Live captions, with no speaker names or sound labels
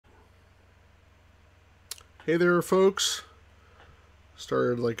Hey there, folks.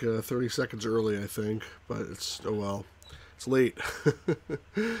 Started like 30 seconds early, I think, but oh well. It's late.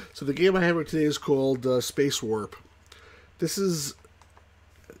 So the game I have today is called Space Warp. This is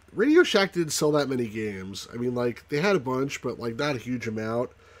Radio Shack didn't sell that many games. I mean, like they had a bunch, but like not a huge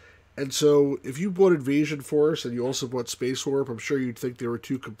amount. And so if you bought Invasion Force and you also bought Space Warp, I'm sure you'd think they were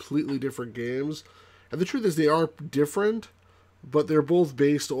two completely different games. And the truth is, they are different, but they're both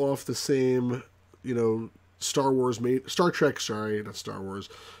based off the same, you know, Star Trek, sorry, not Star Wars,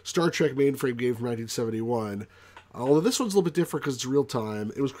 Star Trek mainframe game from 1971. Although this one's a little bit different because it's real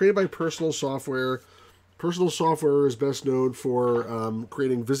time. It was created by Personal Software. Personal Software is best known for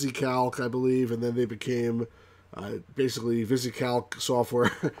creating VisiCalc, I believe, and then they became basically VisiCalc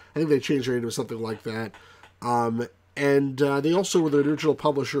software. I think they changed their name to something like that. And they also were the original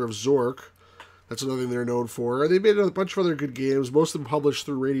publisher of Zork. That's another thing they're known for. They made a bunch of other good games, most of them published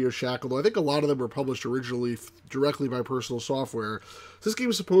through Radio Shack, although I think a lot of them were published originally directly by Personal Software. This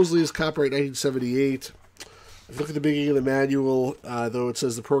game supposedly is copyright 1978. If you look at the beginning of the manual, though it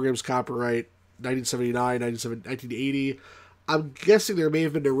says the program's copyright 1979, 1980. I'm guessing there may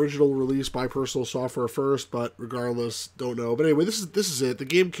have been an original release by Personal Software first, but regardless, don't know. But anyway, this is it. The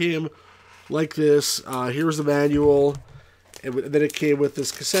game came like this. Here's the manual, and then it came with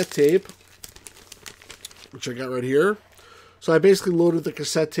this cassette tape, which I got right here. So I basically loaded the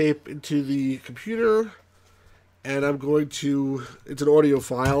cassette tape into the computer, and it's an audio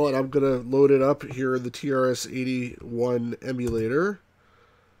file, and I'm going to load it up here in the TRS-81 emulator.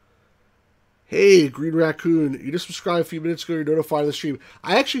 Hey, Green Raccoon, you just subscribed a few minutes ago, you're notified of the stream.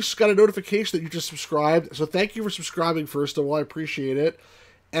 I actually got a notification that you just subscribed, so thank you for subscribing first of all, I appreciate it.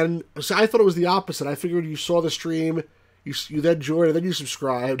 And so I thought it was the opposite. I figured you saw the stream, you then joined, and then you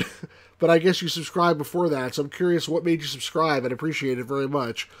subscribed. But I guess you subscribed before that, so I'm curious what made you subscribe. I'd appreciate it very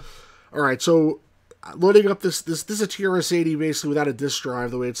much. All right, so loading up this is a TRS-80 basically without a disk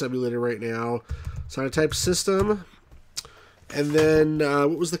drive, the way it's emulated right now. So I type system, and then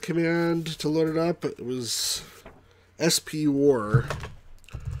what was the command to load it up? It was spwar.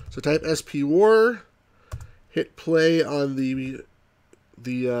 So type spwar, hit play on the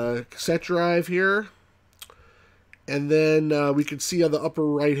cassette drive here. And then we can see on the upper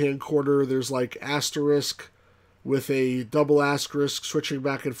right-hand corner, there's like asterisk with a double asterisk switching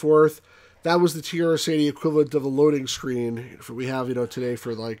back and forth. That was the TRS-80 equivalent of the loading screen we have, today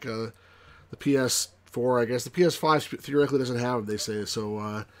for like the PS4, I guess. The PS5 theoretically doesn't have them, they say,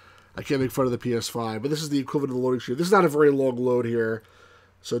 so I can't make fun of the PS5. But this is the equivalent of the loading screen. This is not a very long load here,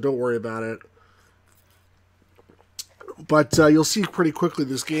 so don't worry about it. But you'll see pretty quickly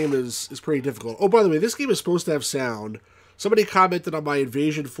this game is pretty difficult. Oh, by the way, this game is supposed to have sound. Somebody commented on my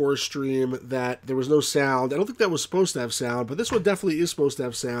Invasion Force stream that there was no sound. I don't think that was supposed to have sound, but this one definitely is supposed to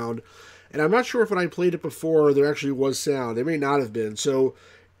have sound. And I'm not sure if when I played it before there actually was sound. There may not have been. So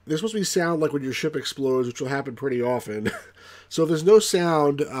there's supposed to be sound like when your ship explodes, which will happen pretty often. So if there's no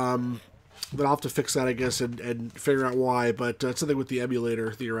sound, then I'll have to fix that, I guess, and figure out why. But it's something with the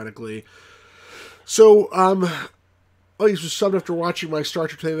emulator, theoretically. So, oh, you just subbed after watching my Star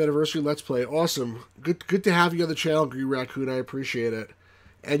Trek 10th Anniversary Let's Play. Awesome. Good to have you on the channel, Green Raccoon. I appreciate it.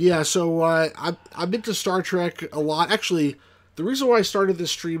 And yeah, so I'm into Star Trek a lot. Actually, the reason why I started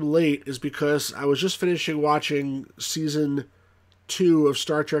this stream late is because I was just finishing watching Season 2 of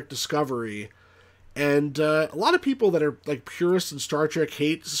Star Trek Discovery. And a lot of people that are like purists in Star Trek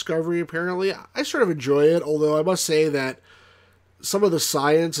hate Discovery, apparently. I sort of enjoy it, although I must say that some of the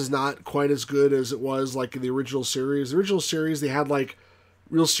science is not quite as good as it was like in the original series. The original series, they had like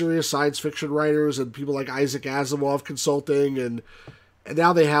real serious science fiction writers and people like Isaac Asimov consulting, and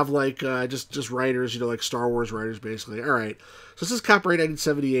now they have like just writers, like Star Wars writers basically. All right, so this is copyright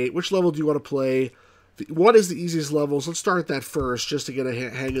 1978. Which level do you want to play? What is the easiest level? So let's start at that first, just to get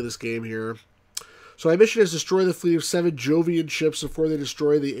a hang of this game here. So my mission is destroy the fleet of 7 Jovian ships before they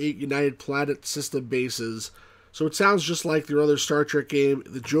destroy the 8 United Planet System bases. So it sounds just like their other Star Trek game.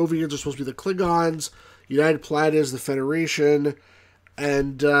 The Jovians are supposed to be the Klingons. United Planet is the Federation.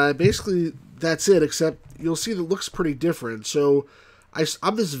 And basically, that's it, except you'll see that it looks pretty different. So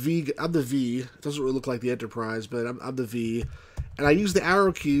I'm the V. It doesn't really look like the Enterprise, but I'm the V. And I use the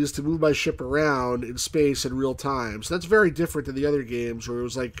arrow keys to move my ship around in space in real time. So that's very different than the other games where it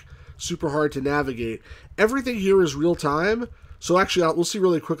was like super hard to navigate. Everything here is real time. So actually, we'll see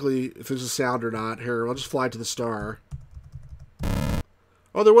really quickly if there's a sound or not. Here, I'll just fly to the star.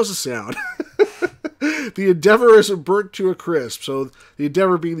 Oh, there was a sound. The Endeavor is burnt to a crisp. So the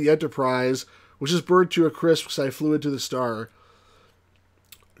Endeavor being the Enterprise, which is burnt to a crisp because I flew into the star.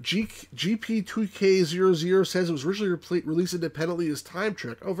 GP2K00 says it was originally released independently as Time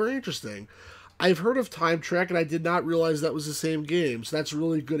Trek. Oh, very interesting. I've heard of Time Trek, and I did not realize that was the same game, so that's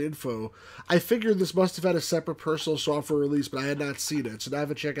really good info. I figured this must have had a separate personal software release, but I had not seen it, so now I have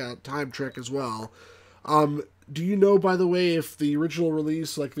to check out Time Trek as well. Do you know, by the way, if the original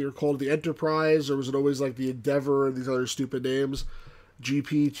release, like they were called the Enterprise, or was it always like the Endeavor and these other stupid names?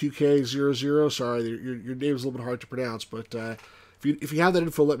 GP2K00. Sorry, your name's a little bit hard to pronounce, but if you have that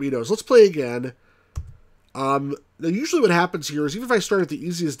info, let me know. So let's play again. Now, usually what happens here is even if I start at the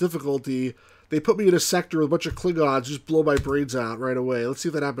easiest difficulty, they put me in a sector with a bunch of Klingons, just blow my brains out right away. Let's see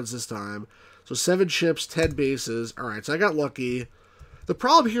if that happens this time. So 7 ships, 10 bases. All right, so I got lucky. The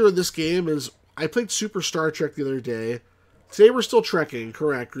problem here in this game is I played Super Star Trek the other day. Today we're still trekking,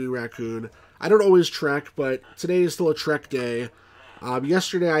 correct, Green Raccoon. I don't always trek, but today is still a trek day.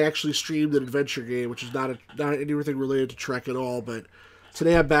 Yesterday I actually streamed an adventure game, which is not anything related to Trek at all, but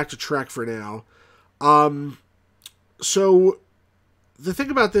today I'm back to Trek for now. So the thing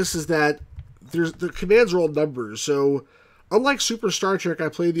about this is that the commands are all numbers. So unlike Super Star Trek I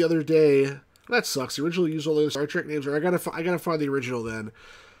played the other day, that sucks. The original used all those Star Trek names. I gotta find the original then.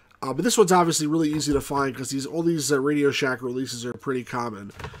 But this one's obviously really easy to find because all these Radio Shack releases are pretty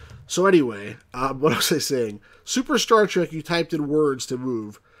common. So anyway, what was I saying? Super Star Trek, you typed in words to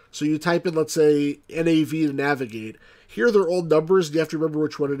move. So you type in, let's say, NAV to navigate. Here they're all numbers, and you have to remember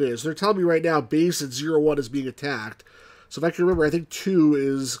which one it is. They're telling me right now base at 01 is being attacked. So if I can remember, I think 2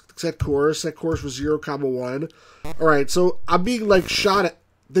 is set course. Set course was 0, 1. All right, so I'm being, like, shot at.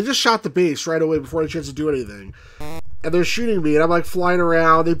 They just shot the base right away before I had a chance to do anything. And they're shooting me, and I'm, like, flying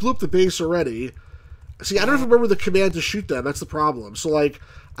around. They blew up the base already. See, I don't even remember the command to shoot them. That's the problem. So, like,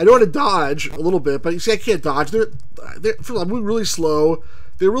 I know how to dodge a little bit, but you see, I can't dodge. I'm moving really slow.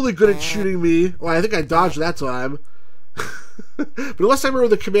 They're really good at shooting me. Well, I think I dodged that time. But unless I remember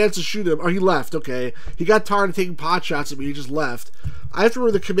the commands to shoot him. Oh, he left. Okay. He got tired of taking pot shots at me. He just left. I have to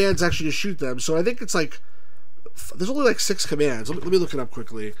remember the commands actually to shoot them. So I think it's like... There's only like 6 commands. Let me look it up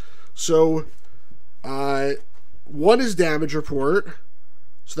quickly. So, 1 is damage report.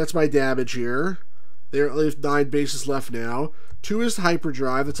 So that's my damage here. There are only 9 bases left now. 2 is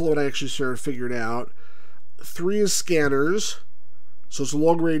hyperdrive. That's all what I actually started figuring out. 3 is scanners. So it's a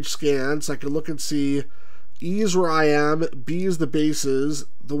long-range scan. So I can look and see. E is where I am. B is the bases.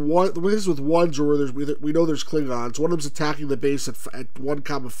 The bases with 1s are where we know there's Klingons. One of them's attacking the base at 1,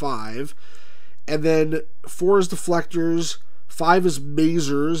 5. And then 4 is deflectors. 5 is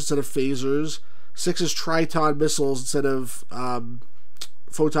masers instead of phasers. 6 is Triton missiles instead of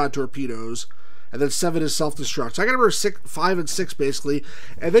photon torpedoes. And then 7 is self-destruct. So I got to remember 5 and 6 basically.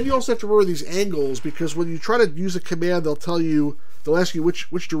 And then you also have to remember these angles because when you try to use a command, they'll ask you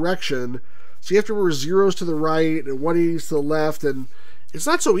which direction. So you have to remember 0s to the right and 180s to the left. And it's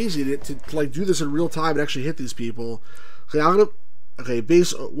not so easy to like do this in real time and actually hit these people. Okay,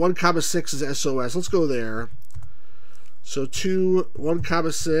 base 1, 6 is SOS. Let's go there. So 2,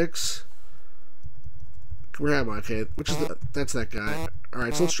 1, 6. Where am I? Okay, which is that's that guy. All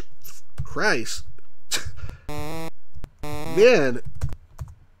right, so let's. Christ, man!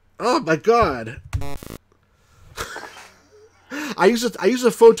 Oh my God! I use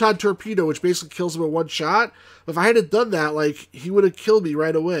a photon torpedo, which basically kills him in 1 shot. If I hadn't done that, like he would have killed me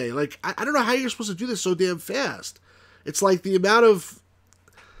right away. Like I don't know how you're supposed to do this so damn fast. It's like the amount of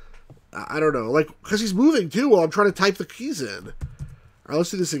I don't know, like because he's moving too while I'm trying to type the keys in. All right,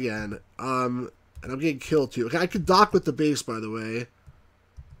 let's do this again. And I'm getting killed too. Okay, I could dock with the base, by the way.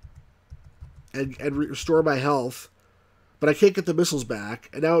 And restore my health. But I can't get the missiles back.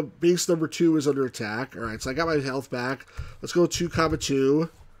 And now base number 2 is under attack. Alright, so I got my health back. Let's go 2, 2.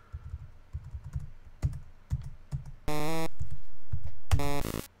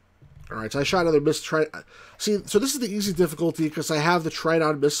 Alright, so I shot another missile. See, so this is the easy difficulty because I have the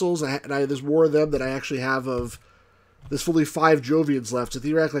Triton missiles. And there's more of them than I actually have of... There's fully 5 Jovians left. So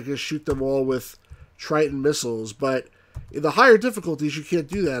theoretically I can shoot them all with Triton missiles. But in the higher difficulties, you can't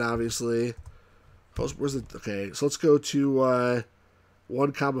do that, obviously. Where's the... Okay, so let's go to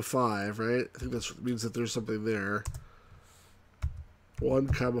 1, 5, right? I think that means that there's something there. 1,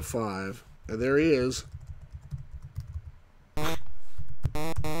 5. And there he is. I'm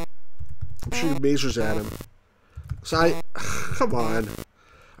shooting masers at him. So come on.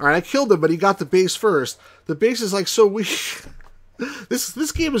 Alright, I killed him, but he got the base first. The base is like so weak.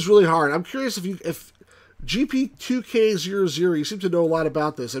 This game is really hard. I'm curious if GP2K00, you seem to know a lot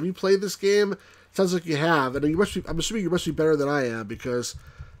about this. Have you played this game? Sounds like you have, and I'm assuming you must be better than I am because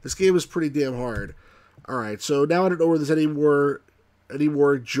this game is pretty damn hard. All right, so now I don't know where there's any more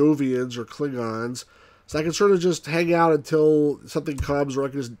Jovians or Klingons, so I can sort of just hang out until something comes, or I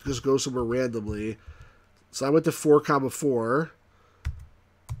can just go somewhere randomly. So I went to 4, 4.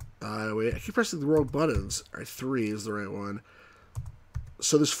 Wait, I keep pressing the wrong buttons. All right, 3 is the right one.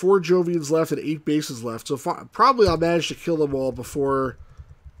 So there's 4 Jovians left and 8 bases left. So probably I'll manage to kill them all before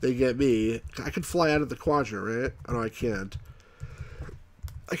they get me. I can fly out of the quadrant, right? Oh, no, I can't.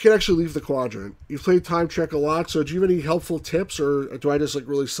 I can actually leave the quadrant. You've played Time Trek a lot, so do you have any helpful tips, or do I just like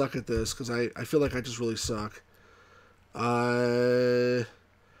really suck at this? Because I feel like I just really suck. Let's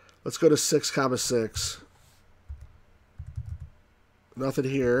go to 6,6. Nothing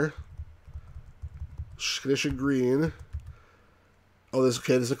here. Condition green. Oh, there's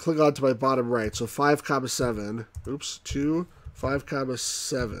a Klingon to my bottom right. So 5,7. Oops, 2,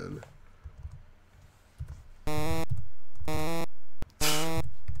 5,7.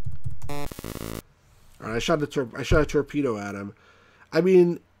 Alright, I shot a torpedo at him. I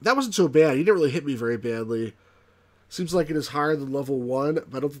mean, that wasn't so bad. He didn't really hit me very badly. Seems like it is higher than level 1,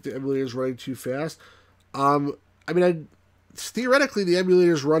 but I don't think the emulator is running too fast. I mean, theoretically, the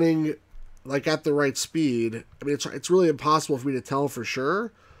emulator is running like at the right speed. I mean, it's really impossible for me to tell for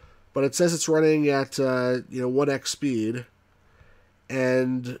sure, but it says it's running at 1x speed,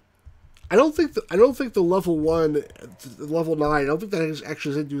 and I don't think the level 1, the level 9, I don't think that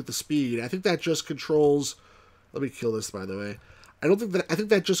actually has to do with the speed. I think that just controls. Let me kill this, by the way. I think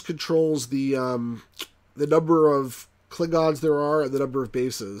that just controls the number of Klingons there are and the number of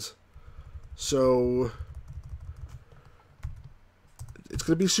bases. So it's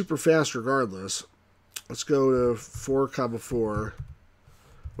going to be super fast regardless. Let's go to 4,4.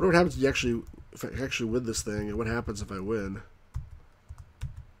 What would happen if I actually win this thing, and what happens if I win?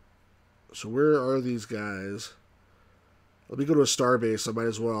 So where are these guys? Let me go to a starbase. I might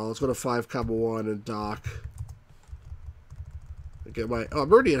as well. Let's go to 5,1 and dock. Get my. Oh,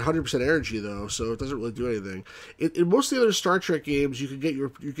 I'm already at 100% energy though, so it doesn't really do anything. In most of the other Star Trek games, you can get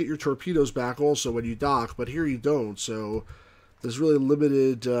your torpedoes back also when you dock, but here you don't. So there's really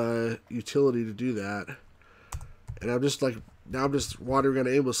limited utility to do that. And I'm just wandering around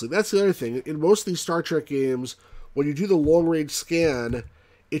aimlessly. That's the other thing. In most of these Star Trek games, when you do the long range scan,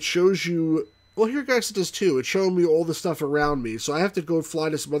 it shows you. Well, here, guys, it does too. It's showing me all the stuff around me, so I have to go fly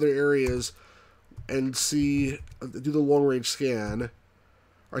to some other areas and do the long-range scan. All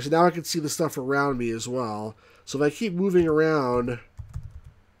right, so now I can see the stuff around me as well. So if I keep moving around,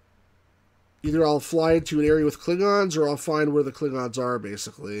 either I'll fly into an area with Klingons, or I'll find where the Klingons are,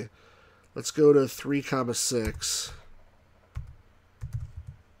 basically. Let's go to 3,6.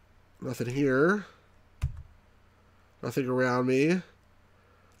 Nothing here. Nothing around me.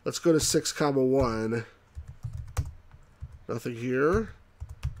 Let's go to 6,1. Nothing here.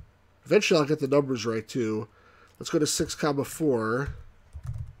 Eventually I'll get the numbers right too. Let's go to 6,4.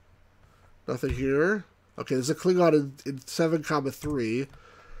 Nothing here. Okay, there's a Klingon in 7,3.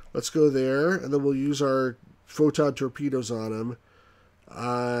 Let's go there, and then we'll use our photon torpedoes on him.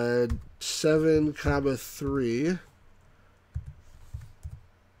 7,3.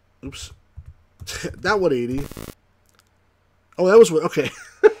 Oops. That 180. Oh, that was okay.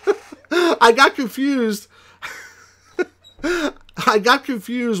 I got confused. I got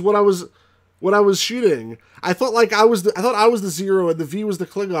confused when I was shooting. I thought I was the 0 and the V was the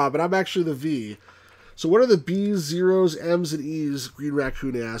Klingon, but I'm actually the V. So what are the B's, zeros, M's, and E's? Green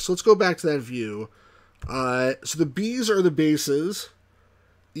Raccoon asked. So let's go back to that view. So the B's are the bases.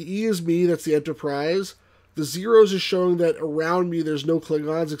 The E is me. That's the Enterprise. The zeros is showing that around me there's no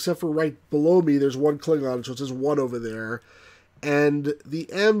Klingons, except for right below me there's one Klingon, so it says 1 over there. And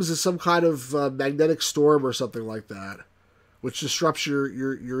the M's is some kind of magnetic storm or something like that, which disrupts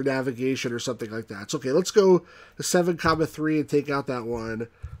your navigation or something like that. So, okay, let's go to 7,3 and take out that one.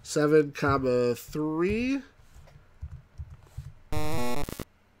 7,3.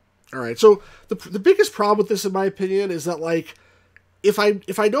 All right, so the biggest problem with this, in my opinion, is that, like, if I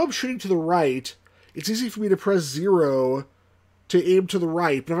know I'm shooting to the right, it's easy for me to press 0 to aim to the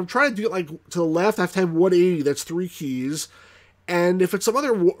right. But if I'm trying to do it, like, to the left, I have to have 180. That's 3 keys. And if it's some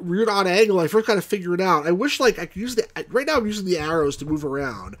other weird odd angle, I first got to figure it out. I wish, like, I could use right now I'm using the arrows to move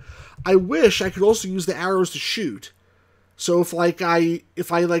around. I wish I could also use the arrows to shoot. So if I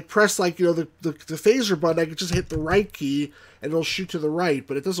press, like, the phaser button, I could just hit the right key and it'll shoot to the right,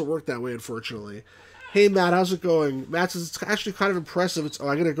 but it doesn't work that way, unfortunately. Hey, Matt, how's it going? Matt says it's actually kind of impressive.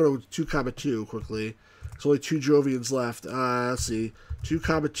 I'm going to go to 2,2 quickly. There's only 2 Jovians left. Let's see.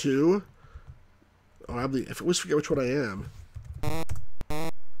 2,2. Oh, I always forget which one I am.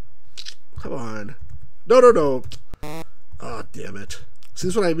 Come on. No. Oh, damn it. See,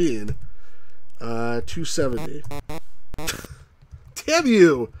 this is what I mean. 270. Damn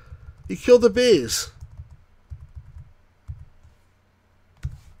you! He killed the base.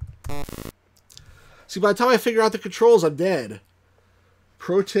 See, by the time I figure out the controls, I'm dead.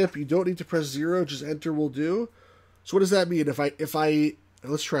 Pro tip, you don't need to press 0, just enter will do. So what does that mean? If I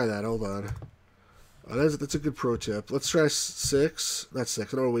let's try that. Hold on. Oh, that's a good pro tip. Let's try 6. Not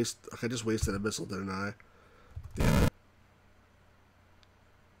 6. I don't want to waste. I just wasted a missile, didn't I? Damn it.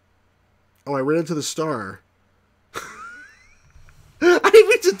 Oh, I ran into the star. I didn't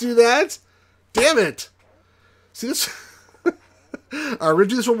mean to do that. Damn it. See this? All right, we're going to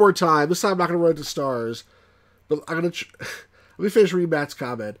do this one more time. This time I'm not going to run into stars. But I'm going to... Let me finish reading Matt's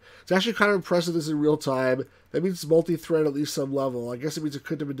comment. It's actually kind of impressive this in real time. That means it's multi-thread at least some level. I guess it means it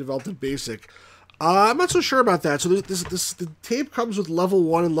couldn't have been developed in BASIC. I'm not so sure about that. So the tape comes with level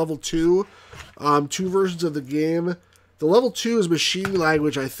 1 and level 2. 2 versions of the game. The level 2 is machine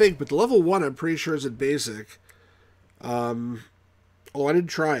language, I think. But the level 1, I'm pretty sure, is in BASIC. Oh, I didn't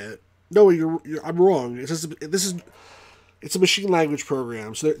try it. No, I'm wrong. It's a machine language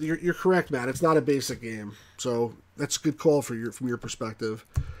program. So you're correct, Matt. It's not a BASIC game. So that's a good call from your perspective.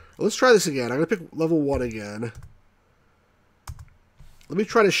 Well, let's try this again. I'm gonna pick level 1 again. Let me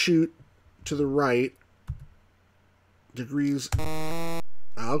try to shoot to the right. Degrees.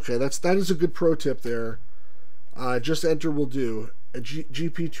 Okay, that is a good pro tip there. Just enter will do.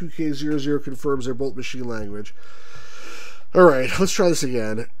 GP2K00 confirms they're both machine language. Alright, let's try this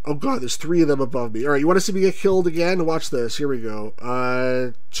again. Oh god, there's 3 of them above me. Alright, you want to see me get killed again? Watch this. Here we go.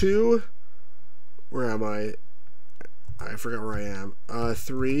 2. Where am I? I forgot where I am.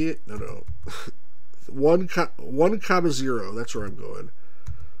 3. No. 1, 0. That's where I'm going.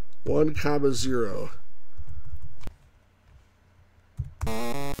 1, 0.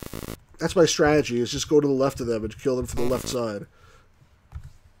 That's my strategy, is just go to the left of them and kill them from the left side.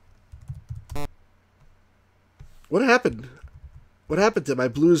 What happened? What happened to him? I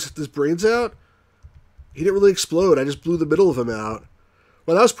blew his brains out? He didn't really explode. I just blew the middle of him out.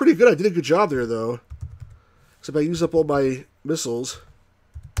 Well, that was pretty good. I did a good job there, though. Except I used up all my missiles.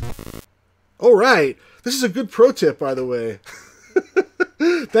 All right. This is a good pro tip, by the way.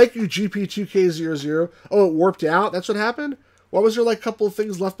 Thank you, GP2K00. Oh, it warped out? That's what happened? Why was there like a couple of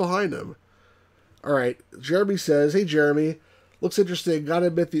things left behind him? All right. Jeremy says, hey, Jeremy. Looks interesting. Gotta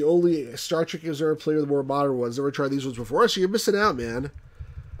admit, the only Star Trek games I ever played are the more modern ones. Never tried these ones before. So you're missing out, man.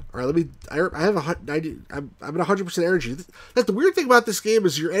 All right, I'm at 100% energy. Like, the weird thing about this game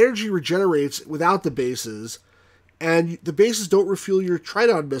is your energy regenerates without the bases, and the bases don't refuel your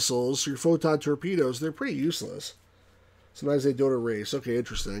Tridon missiles, your photon torpedoes. They're pretty useless. Sometimes they don't erase. Okay,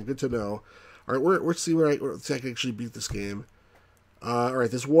 interesting. Good to know. All right, let's see where I can actually beat this game. All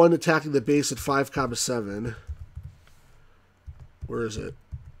right, there's one attacking the base at 5,7. Where is it?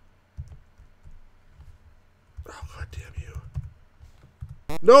 Oh, god damn you.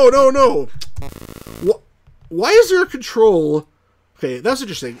 No. Why is there a control? Okay, that's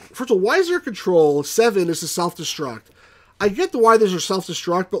interesting. First of all, why is there a control? 7 is to self-destruct. I get why there's a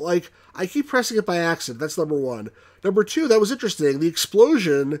self-destruct, but, like, I keep pressing it by accident. That's number 1. Number 2, that was interesting. The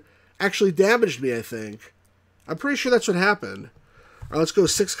explosion actually damaged me, I think. I'm pretty sure that's what happened. All right, let's go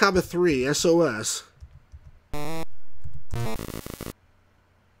 6,3, SOS.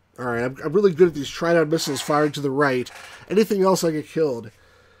 Alright, I'm really good at these Tridon missiles firing to the right. Anything else, I get killed.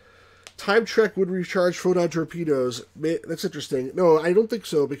 Time Trek would recharge photon torpedoes. That's interesting. No, I don't think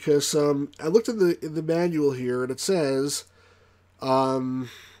so, because I looked in the manual here, and it says... Tridon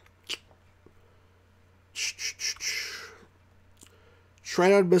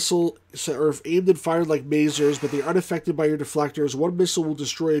missile are aimed and fired like masers, but they are unaffected by your deflectors. One missile will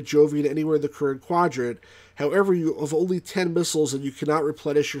destroy a Jovian anywhere in the current quadrant. However, you have only 10 missiles and you cannot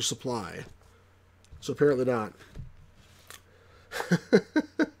replenish your supply. So apparently not.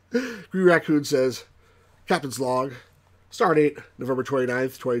 Green Raccoon says, Captain's Log, Stardate, November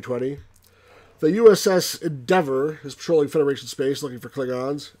 29th, 2020. The USS Endeavour is patrolling Federation space looking for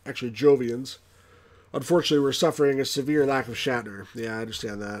Klingons, actually Jovians. Unfortunately, we're suffering a severe lack of Shatner. Yeah, I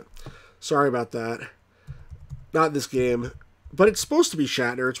understand that. Sorry about that. Not in this game. But it's supposed to be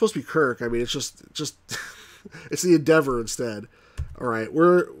Shatner. It's supposed to be Kirk. I mean, it's just it's the Endeavor instead. All right,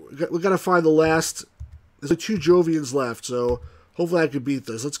 we got to find the last. There's 2 Jovians left, so hopefully I can beat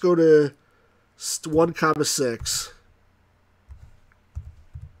this. Let's go to 1,6.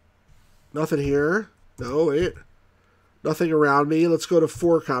 Nothing here. No, wait. Nothing around me. Let's go to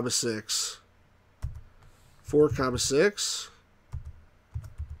 4,6. 4,6.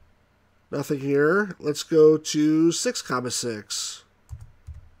 Nothing here. Let's go to 6,6.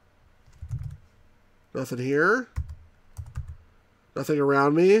 Nothing here. Nothing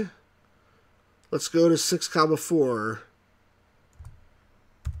around me. Let's go to 6,4.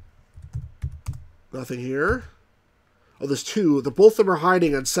 Nothing here. Oh, there's 2. Both of them are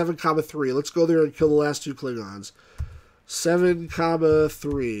hiding on 7,3. Let's go there and kill the last 2 Klingons. 7,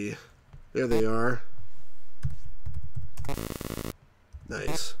 3. There they are.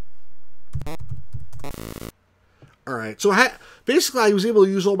 Nice. Alright, so basically I was able to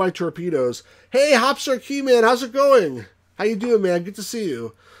use all my torpedoes. Hey, Hopstar Keyman, how's it going? How you doing, man? Good to see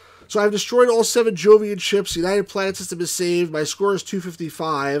you. So I've destroyed all 7 Jovian ships. The United Planet System is saved. My score is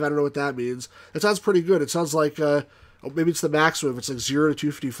 255. I don't know what that means. That sounds pretty good. It sounds like, maybe it's the maximum. It's like 0 to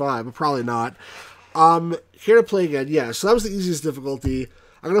 255, but probably not. Here to play again. Yeah, so that was the easiest difficulty.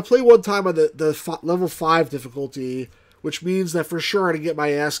 I'm going to play one time on the level 5 difficulty, which means that for sure I'm going to get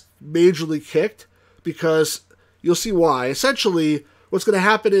my ass majorly kicked, because you'll see why. Essentially, what's going to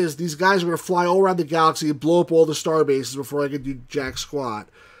happen is these guys are going to fly all around the galaxy and blow up all the star bases before I can do jack squat.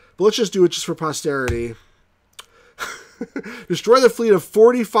 But let's just do it just for posterity. Destroy the fleet of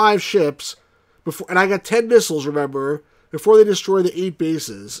 45 ships, and I got 10 missiles, remember, before they destroy the 8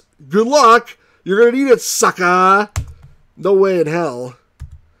 bases. Good luck! You're going to need it, sucker! No way in hell.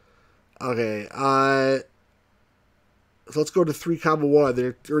 Okay, so let's go to 3, 1.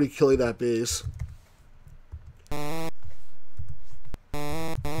 They're already killing that base. Did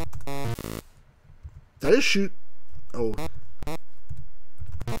I just shoot? Oh.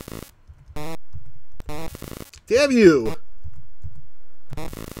 Damn you!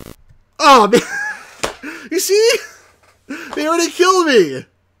 Oh, man! You see? They already killed me!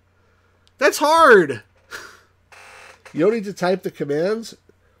 That's hard! You don't need to type the commands?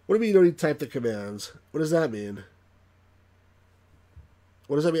 What do you mean you don't need to type the commands? What does that mean?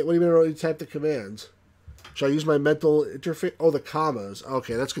 What does that mean? What do you mean I don't need to type the commands? Should I use my mental interface? Oh, the commas.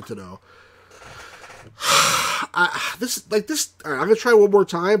 Okay, that's good to know. This. All right, I'm gonna try one more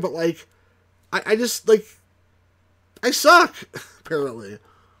time, but like, I just like, I suck. Apparently,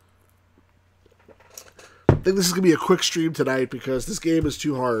 I think this is gonna be a quick stream tonight because this game is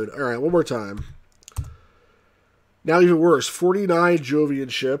too hard. All right, one more time. Now even worse, 49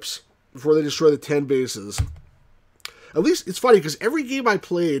 Jovian ships before they destroy the 10 bases. At least it's funny because every game I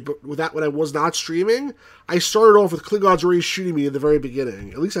played, but with that when I was not streaming, I started off with Klingons already shooting me in the very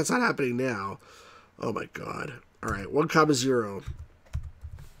beginning. At least that's not happening now. Oh my god. Alright, 1, 0.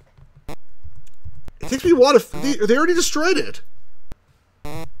 It takes me a while to... They already destroyed it!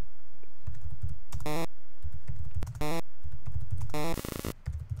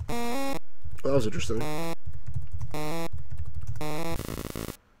 Well, that was interesting.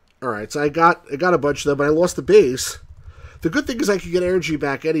 Alright, so I got a bunch of them, but I lost the base. The good thing is I can get energy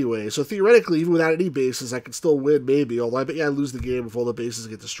back anyway, so theoretically, even without any bases, I can still win, maybe, although I bet you I lose the game if all the bases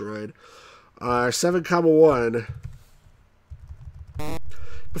get destroyed. 7, 1.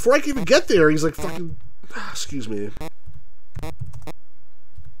 Before I can even get there, he's like fucking... Excuse me.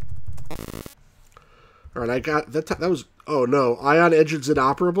 Alright, I got... That was... Oh, no. Ion engines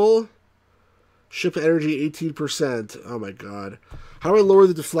inoperable? Ship energy 18%. Oh, my God. How do I lower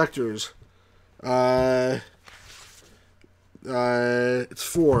the deflectors? It's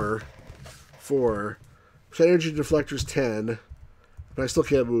 4. 4. Percent energy deflectors 10. But I still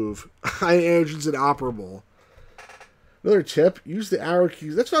can't move. Ion engines inoperable. Another tip, use the arrow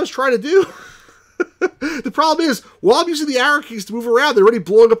keys. That's what I was trying to do. The problem is, while I'm using the arrow keys to move around, they're already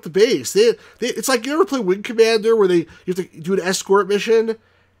blowing up the base. It's like, you ever play Wing Commander where you have to do an escort mission?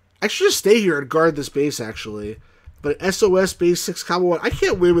 I should just stay here and guard this base, actually. But SOS base 6, 1. I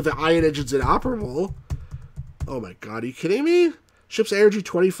can't win with the ion engines inoperable. Oh my god, are you kidding me? Ship's energy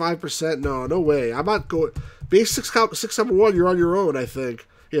 25%? No, no way. I'm not going... Base 6, 1, you're on your own, I think.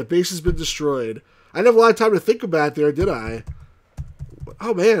 Yeah, base has been destroyed. I didn't have a lot of time to think about it there, did I?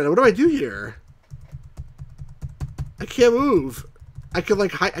 Oh man, what do I do here? I can't move. I could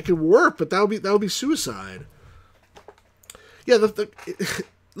like I can warp, but that would be suicide. Yeah,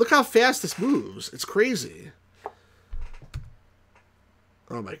 look how fast this moves. It's crazy.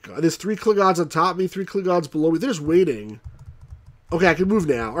 Oh my god. There's 3 Klingons on top of me, 3 Klingons below me. They're just waiting. Okay, I can move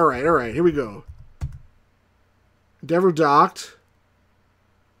now. Alright, here we go. Endeavor docked.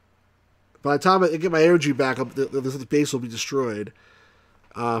 By the time I get my energy back up, the base will be destroyed.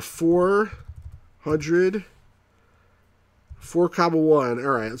 400. 4, 1.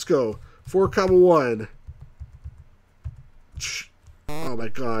 Alright, let's go. 4, 1. Oh my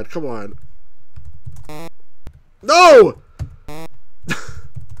god, come on. No!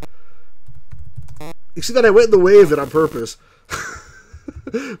 You see that I went in the way of it on purpose.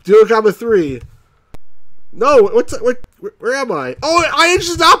 0, 3. No, where am I? Oh, ion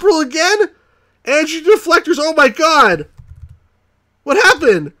engines inoperable again? Energy deflectors, oh my god! What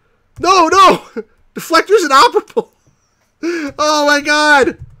happened? No! Deflectors inoperable! Oh my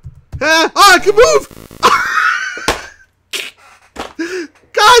god! Oh, I can move!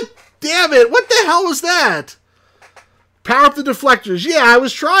 God damn it! What the hell was that? Power up the deflectors. Yeah, I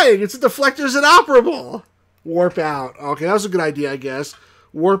was trying. It's the deflectors inoperable. Warp out. Okay, that was a good idea, I guess.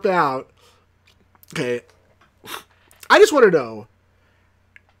 Warp out. Okay. I just want to know,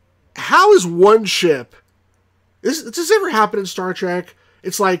 how is one ship... Does this ever happen in Star Trek?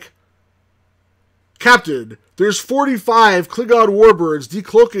 It's like, Captain, there's 45 Klingon warbirds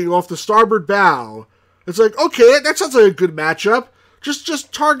decloaking off the starboard bow. It's like, okay, that sounds like a good matchup.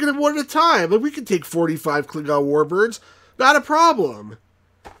 Just target them one at a time. Like, we can take 45 Klingon warbirds. Not a problem.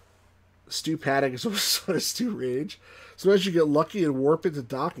 Stu Paddock is almost on a Stu Rage. Sometimes you get lucky and warp into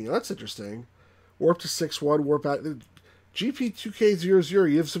docking. Oh, that's interesting. Warp to 6-1, warp out.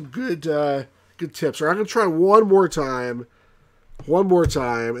 GP2K00, you have some good good tips. All right, I'm going to try one more time. One more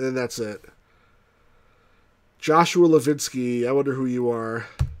time, and then that's it. Joshua Levinsky, I wonder who you are.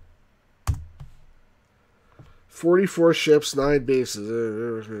 44 ships, 9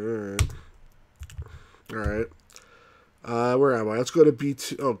 bases. All right. Where am I? Let's go to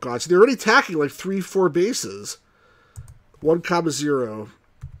B2. Oh, God. So they're already attacking like 3-4 bases. 1,0.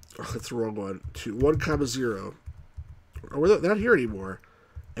 Oh, that's the wrong one. 1,0. Oh, they're not here anymore.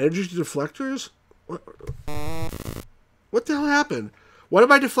 Energy deflectors? What the hell happened? Why did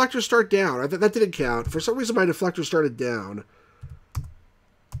my deflector start down? That didn't count. For some reason, my deflector started down.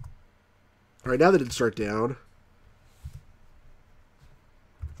 All right, now they didn't start down.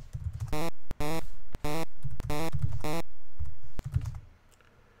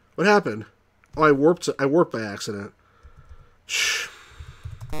 What happened? Oh, I warped by accident.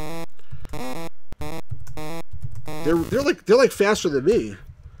 They're like faster than me.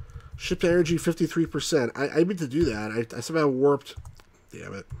 Ship energy 53%. I meant to do that. I somehow warped.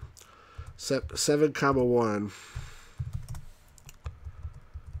 Damn it. 7,1.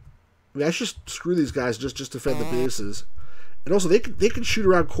 I mean, I should screw these guys just defend the bases. And also, they can shoot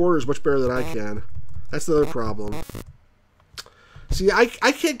around corners much better than I can. That's the other problem. See, I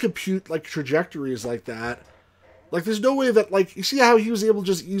can't compute, like, trajectories like that. Like, there's no way that, like, you see how he was able to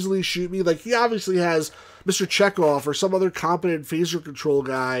just easily shoot me? Like, he obviously has Mr. Chekhov or some other competent phaser control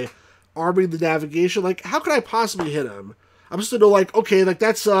guy arming the navigation. Like, how could I possibly hit him? I'm supposed to know, like, okay, like,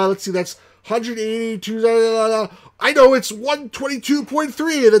 that's, let's see, that's 182, I know it's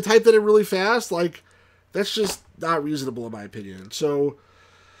 122.3, and then type that in really fast. Like, that's just not reasonable in my opinion. So,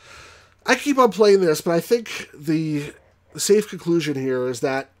 I keep on playing this, but I think the safe conclusion here is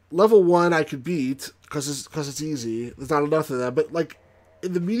that level 1 I could beat, because it's easy. There's not enough of that. But, like,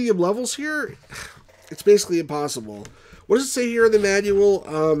 in the medium levels here, it's basically impossible. What does it say here in the manual?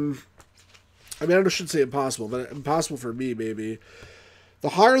 I mean, I shouldn't say impossible, but impossible for me, maybe. The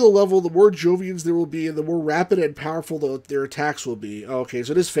higher the level, the more Jovians there will be, and the more rapid and powerful their attacks will be. Oh, okay,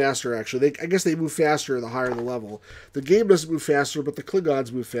 so it is faster, actually. I guess they move faster the higher the level. The game doesn't move faster, but the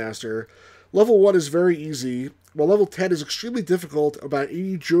Klingons move faster. Level 1 is very easy, while level 10 is extremely difficult, about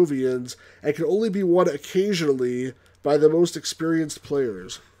 80 Jovians, and can only be won occasionally by the most experienced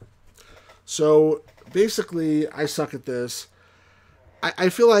players. So, basically, I suck at this. I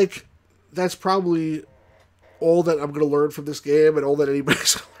feel like that's probably all that I'm going to learn from this game, and all that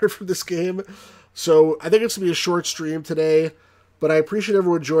anybody's going to learn from this game. So, I think it's going to be a short stream today, but I appreciate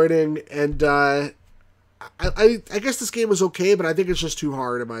everyone joining, and I guess this game was okay, but I think it's just too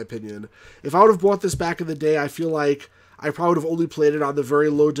hard, in my opinion. If I would have bought this back in the day, I feel like I probably would have only played it on the very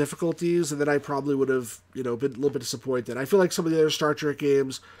low difficulties, and then I probably would have, been a little bit disappointed. I feel like some of the other Star Trek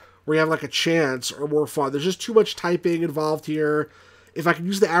games where you have, like, a chance are more fun. There's just too much typing involved here. If I could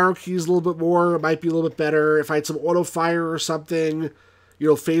use the arrow keys a little bit more, it might be a little bit better. If I had some auto-fire or something,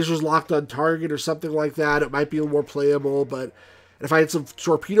 phasers locked on target or something like that, it might be a little more playable, but... if I had some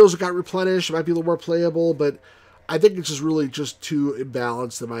torpedoes that got replenished, it might be a little more playable, but I think it's just really just too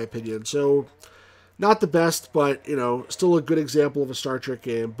imbalanced in my opinion. So, not the best, but, still a good example of a Star Trek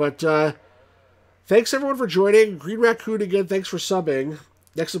game. But, thanks everyone for joining. Green Raccoon again, thanks for subbing.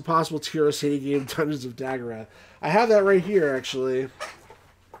 Next impossible TRS-80 game, Dungeons of Daggerah. I have that right here, actually.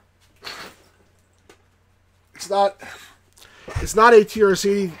 It's not a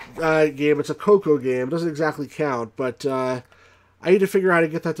TRS-80 game, it's a Coco game. It doesn't exactly count, but, I need to figure out how to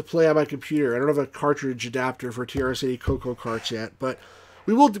get that to play on my computer. I don't have a cartridge adapter for TRS-80 Coco carts yet, but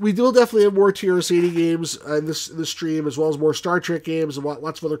we will definitely have more TRS-80 games in this stream, as well as more Star Trek games and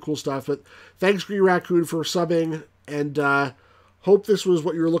lots of other cool stuff. But thanks, Green Raccoon, for subbing, and hope this was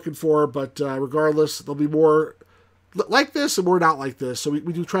what you were looking for. But regardless, there'll be more like this and more not like this. So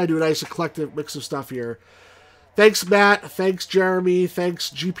we do try to do a nice eclectic mix of stuff here. Thanks, Matt. Thanks, Jeremy. Thanks,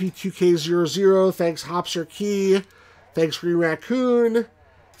 GP2K00. Thanks, Hopser Key. Thanks, Green Raccoon.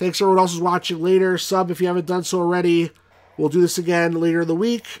 Thanks, everyone else who's watching later. Sub if you haven't done so already. We'll do this again later in the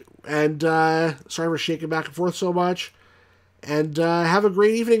week. And sorry for shaking back and forth so much. And have a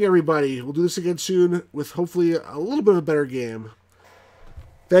great evening, everybody. We'll do this again soon with hopefully a little bit of a better game.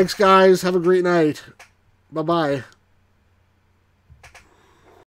 Thanks, guys. Have a great night. Bye-bye.